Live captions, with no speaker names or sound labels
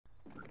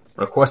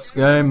Request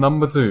game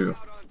number 2.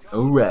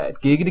 Alright,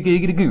 giggity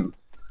giggity goo.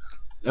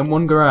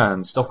 M1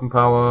 Garand, stopping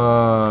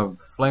power,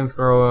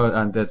 Flamethrower,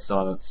 and dead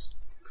silence.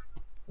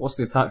 What's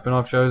the attachment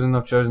I've chosen?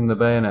 I've chosen the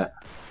Bayonet.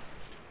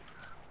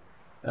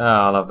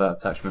 Ah, I love that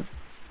attachment.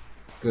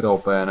 Good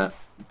old Bayonet.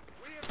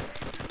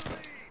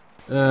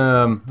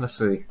 Let's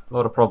see. A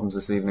lot of problems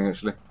this evening,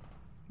 actually.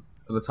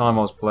 For the time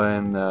I was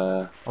playing,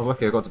 I was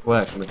lucky I got to play,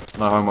 actually.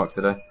 No homework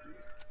today.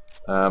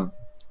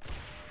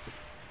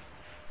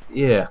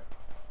 Yeah.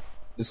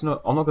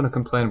 I'm not going to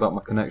complain about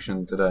my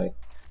connection today,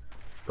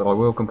 but I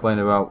will complain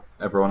about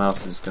everyone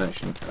else's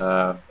connection.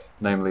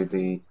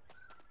 Namely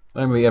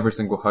every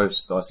single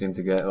host that I seem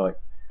to get. Like,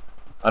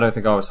 I don't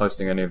think I was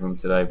hosting any of them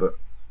today,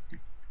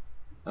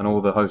 and all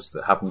the hosts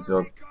that happen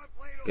to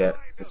get,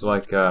 it's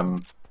like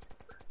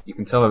you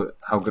can tell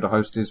how good a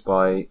host is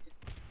by,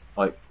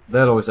 like,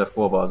 they'll always have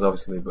 4 bars,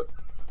 obviously, but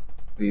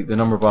the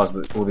number of bars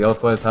that all the other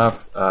players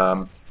have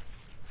will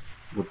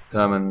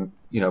determine,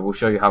 will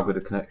show you how good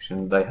a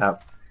connection they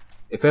have.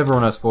 If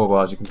everyone has 4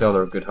 bars, you can tell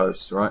they're a good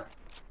host, right?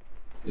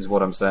 Is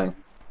what I'm saying.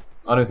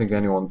 I don't think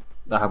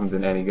that happened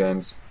in any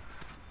games.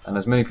 And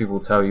as many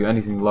people tell you,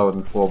 anything lower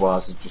than 4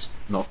 bars is just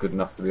not good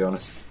enough, to be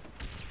honest.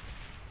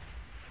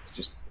 It's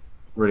just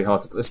really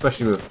hard to,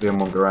 especially with the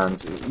M1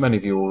 Garand. Many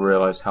of you will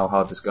realise how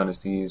hard this gun is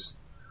to use.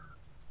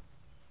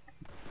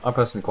 I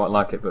personally quite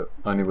like it, but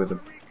only with a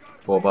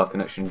 4-bar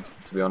connection,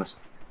 to be honest.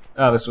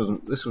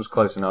 This was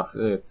close enough.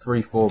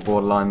 3-4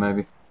 borderline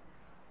maybe.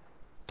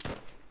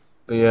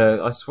 But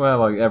yeah, I swear,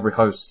 like, every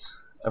host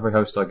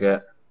I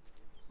get,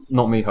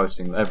 not me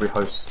hosting, every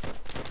host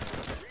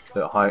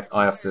that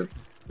I have to,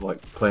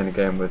 like, play in a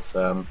game with, they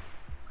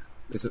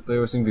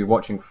always seem to be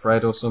watching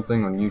Frag or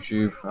something on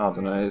YouTube. I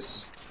don't know,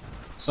 it's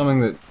something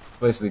that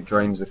basically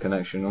drains the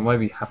connection, or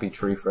maybe Happy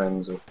Tree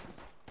Friends, or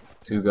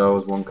 2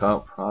 Girls, 1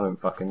 Cup, I don't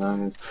fucking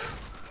know.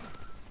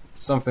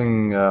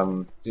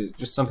 Something,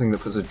 just something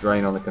that puts a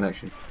drain on the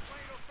connection.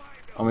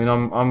 I mean,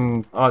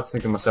 I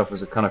think of myself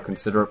as a kind of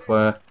considerate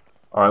player.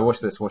 Alright, watch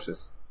this.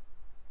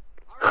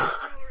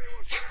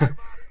 Did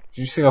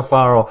you see how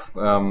far off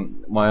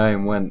my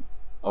aim went?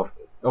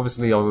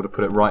 Obviously I would have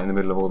put it right in the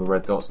middle of all the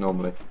red dots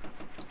normally.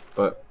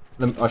 But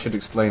I should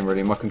explain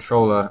really. My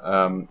controller,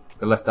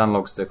 the left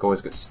analog stick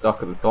always gets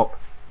stuck at the top.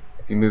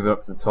 If you move it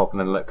up to the top and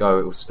then let go,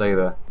 it will stay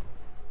there.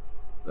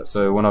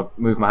 So when I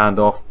move my hand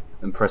off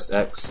and press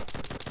X,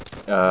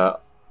 as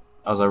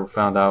I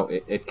found out,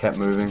 it kept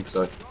moving,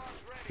 so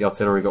the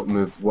artillery got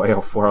moved way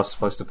off where I was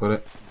supposed to put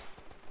it.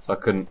 So I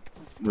couldn't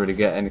really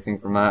get anything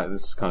from that.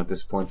 This is kind of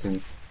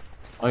disappointing.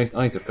 I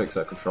need to fix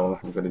that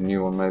controller and get a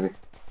new one maybe.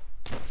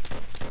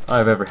 I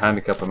have every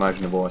handicap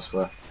imaginable, I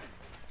swear.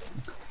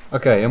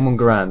 Okay, M1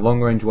 Garand,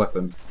 long range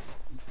weapon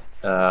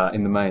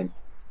in the main.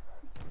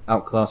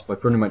 Outclassed by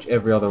pretty much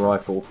every other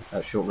rifle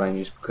at short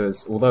ranges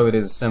because although it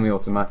is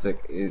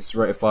semi-automatic, its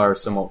rate of fire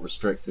is somewhat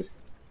restricted.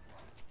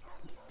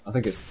 I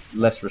think it's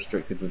less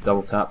restricted with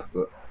double tap,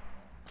 but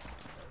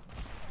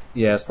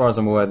yeah, as far as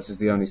I'm aware, this is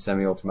the only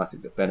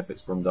semi-automatic that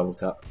benefits from double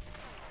tap.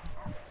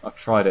 I've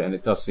tried it and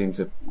it does seem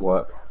to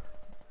work.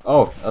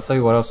 Oh, I'll tell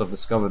you what else I've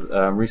discovered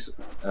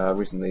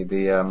recently.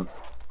 The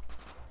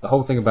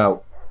whole thing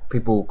about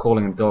people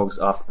calling dogs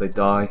after they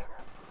die,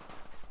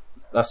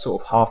 that's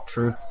sort of half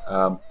true.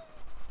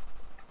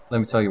 Let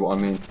me tell you what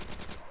I mean.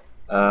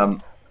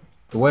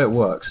 The way it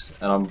works,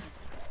 and I'm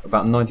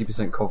about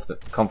 90%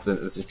 confident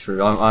that this is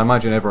true. I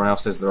imagine everyone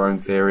else has their own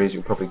theories.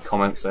 You'll probably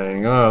comment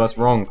saying, "Oh, that's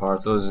wrong,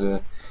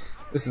 Pyrotoz."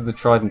 This is the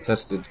tried and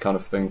tested kind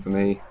of thing for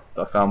me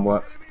that I found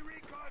works.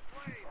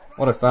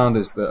 What I found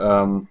is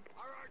that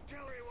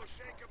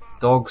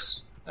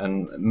dogs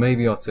and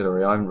maybe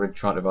artillery, I haven't really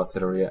tried with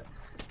artillery yet,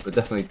 but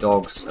definitely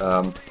dogs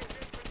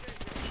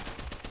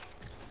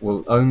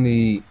will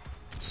only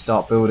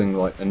start building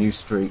like a new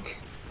streak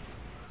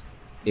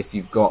if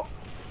you've got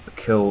a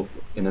kill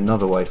in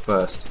another way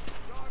first.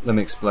 Let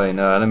me explain.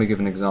 Let me give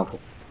an example.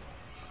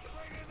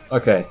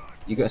 Okay,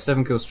 you get a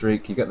 7-kill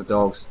streak, you get the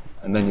dogs,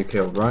 and then you're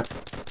killed, right?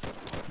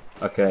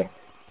 Okay,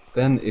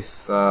 then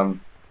if you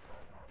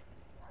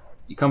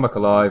come back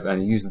alive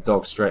and you use the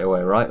dogs straight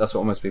away, right? That's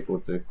what most people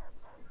would do.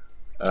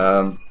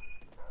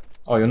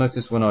 Oh, you'll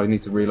notice when I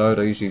need to reload,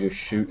 I usually just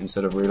shoot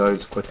instead of reload.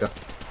 It's quicker,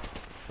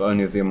 but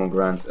only with the M1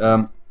 Garands.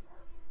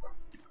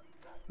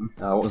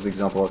 What was the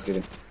example I was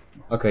giving?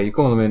 Okay, you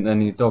call them in,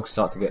 and your dogs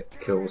start to get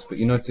kills, but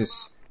you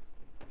notice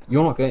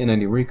you're not getting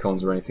any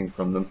recons or anything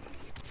from them.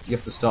 You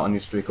have to start a new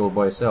streak all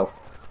by yourself.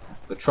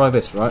 But try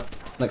this, right?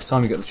 Next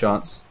time you get the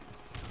chance,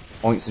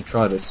 I want you to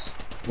try this.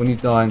 When you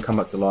die and come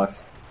back to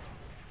life,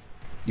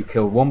 you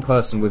kill one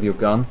person with your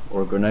gun,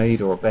 or a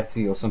grenade, or a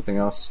Betty, or something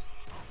else.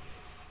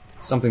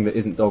 Something that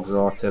isn't dogs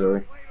or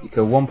artillery. You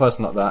kill one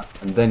person like that,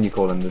 and then you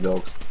call in the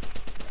dogs.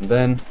 And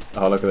then,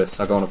 oh look at this,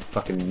 I go on a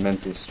fucking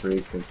mental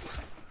streak. And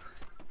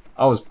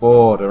I was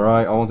bored,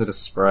 alright? I wanted to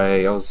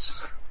spray, I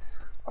was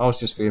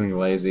just feeling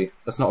lazy.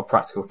 That's not a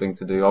practical thing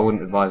to do, I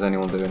wouldn't advise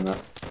anyone doing that.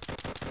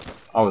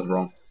 I was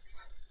wrong.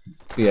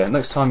 But yeah,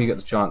 next time you get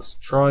the chance,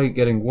 try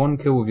getting one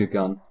kill with your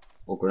gun,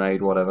 or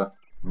grenade, whatever,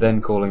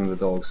 then calling the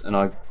dogs. And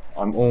I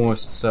I'm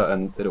almost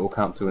certain that it will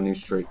count to a new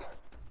streak.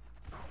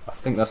 I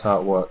think that's how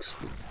it works.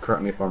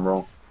 Correct me if I'm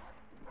wrong.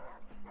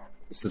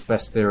 It's the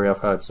best theory I've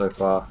heard so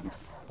far.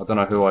 I don't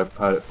know who I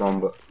heard it from,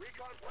 but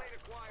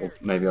or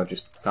maybe I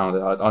just found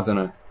it. I don't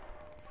know.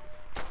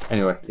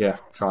 Anyway, yeah,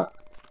 try it.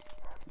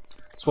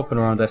 Swapping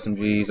around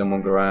SMGs,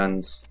 M1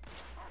 Garand,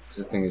 because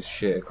the thing is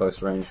shit at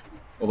close range.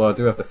 Although I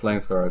do have the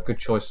Flamethrower. Good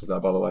choice for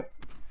that, by the way.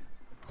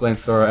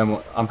 Flamethrower,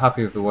 M1, I'm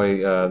happy with the way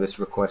this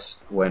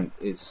request went.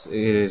 It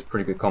is a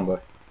pretty good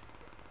combo.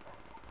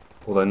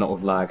 Although not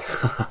with lag.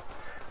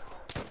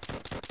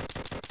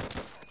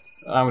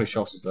 How many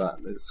shots is that?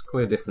 There's a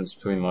clear difference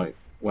between like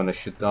when they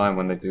should die and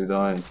when they do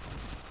die. And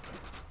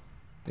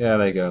yeah,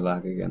 there you go,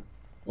 lag again.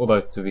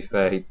 Although to be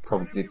fair, he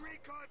probably did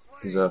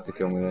deserve to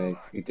kill me.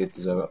 He did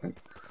deserve it, I think.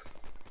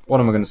 What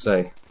am I going to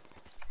say?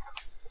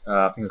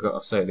 I think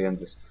I'll say at the end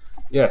of this.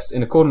 Yes,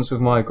 in accordance with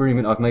my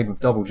agreement I've made with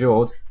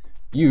DubbleJord,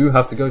 you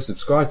have to go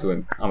subscribe to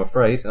him. I'm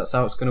afraid that's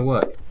how it's going to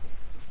work.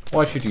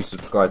 Why should you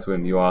subscribe to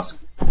him, you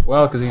ask?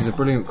 Well, because he's a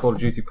brilliant Call of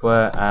Duty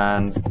player,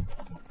 and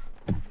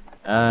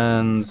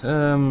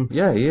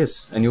yeah, he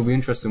is, and you'll be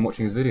interested in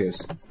watching his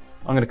videos.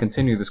 I'm going to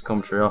continue this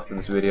commentary after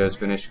this video is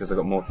finished because I've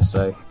got more to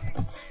say.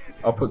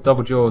 I'll put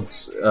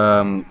DubbleJord's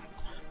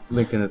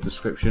link in the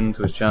description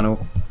to his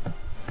channel,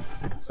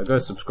 so go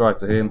subscribe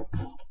to him.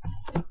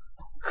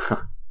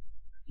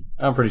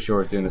 I'm pretty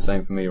sure he's doing the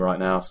same for me right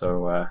now,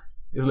 so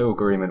it's a little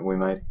agreement we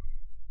made.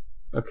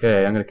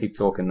 Okay, I'm going to keep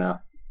talking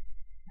now.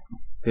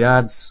 The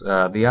ads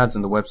and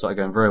the website are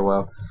going very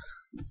well.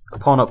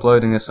 Upon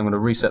uploading this, I'm going to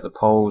reset the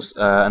polls,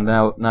 and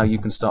now you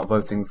can start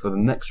voting for the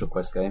next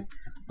request game.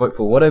 Vote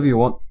for whatever you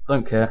want,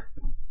 don't care.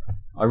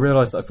 I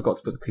realised that I forgot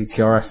to put the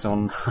PTRS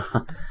on,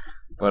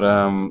 but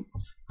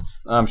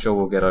I'm sure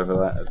we'll get over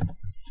that.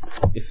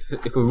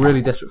 If we're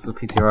really desperate for the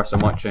PTRS, I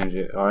might change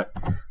it. All right.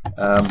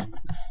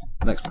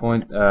 Next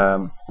point.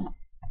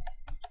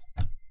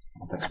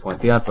 Next point.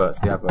 The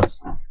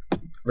adverts.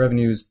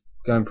 Revenue is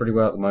going pretty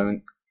well at the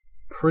moment.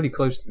 Pretty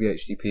close to the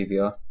HD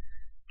PVR.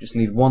 Just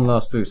need one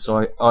last boost.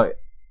 So I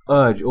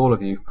urge all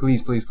of you,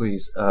 please go to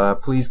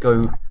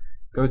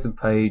the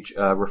page,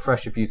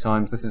 refresh a few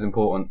times. This is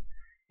important.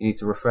 You need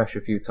to refresh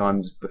a few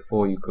times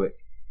before you click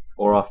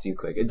or after you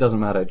click. It doesn't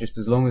matter. Just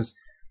as long as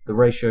the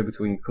ratio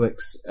between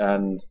clicks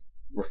and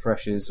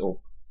refreshes, or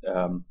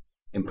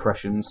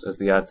impressions as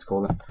the ads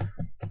call it,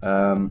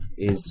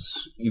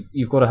 is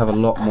you've got to have a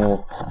lot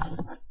more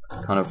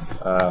kind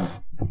of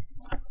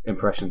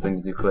impressions than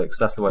you do clicks.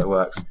 That's the way it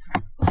works.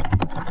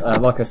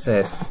 Like I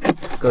said,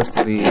 it goes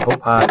to the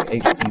Hopag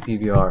HD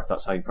PVR, if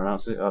that's how you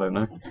pronounce it. I don't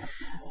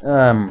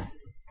know.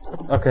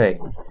 Okay.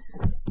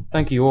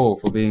 Thank you all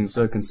for being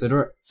so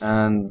considerate,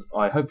 and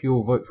I hope you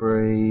all vote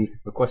for a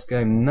request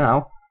game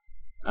now,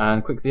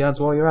 and click the ads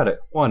while you're at it.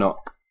 Why not?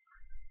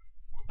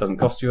 Doesn't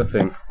cost you a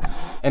thing.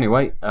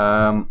 Anyway,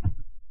 I'm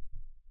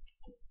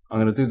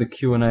going to do the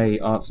Q&A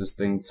answers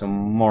thing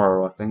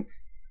tomorrow, I think.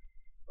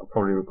 I'll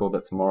probably record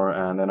that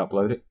tomorrow and then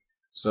upload it.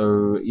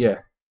 So, yeah.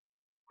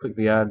 Click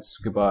the ads.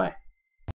 Goodbye.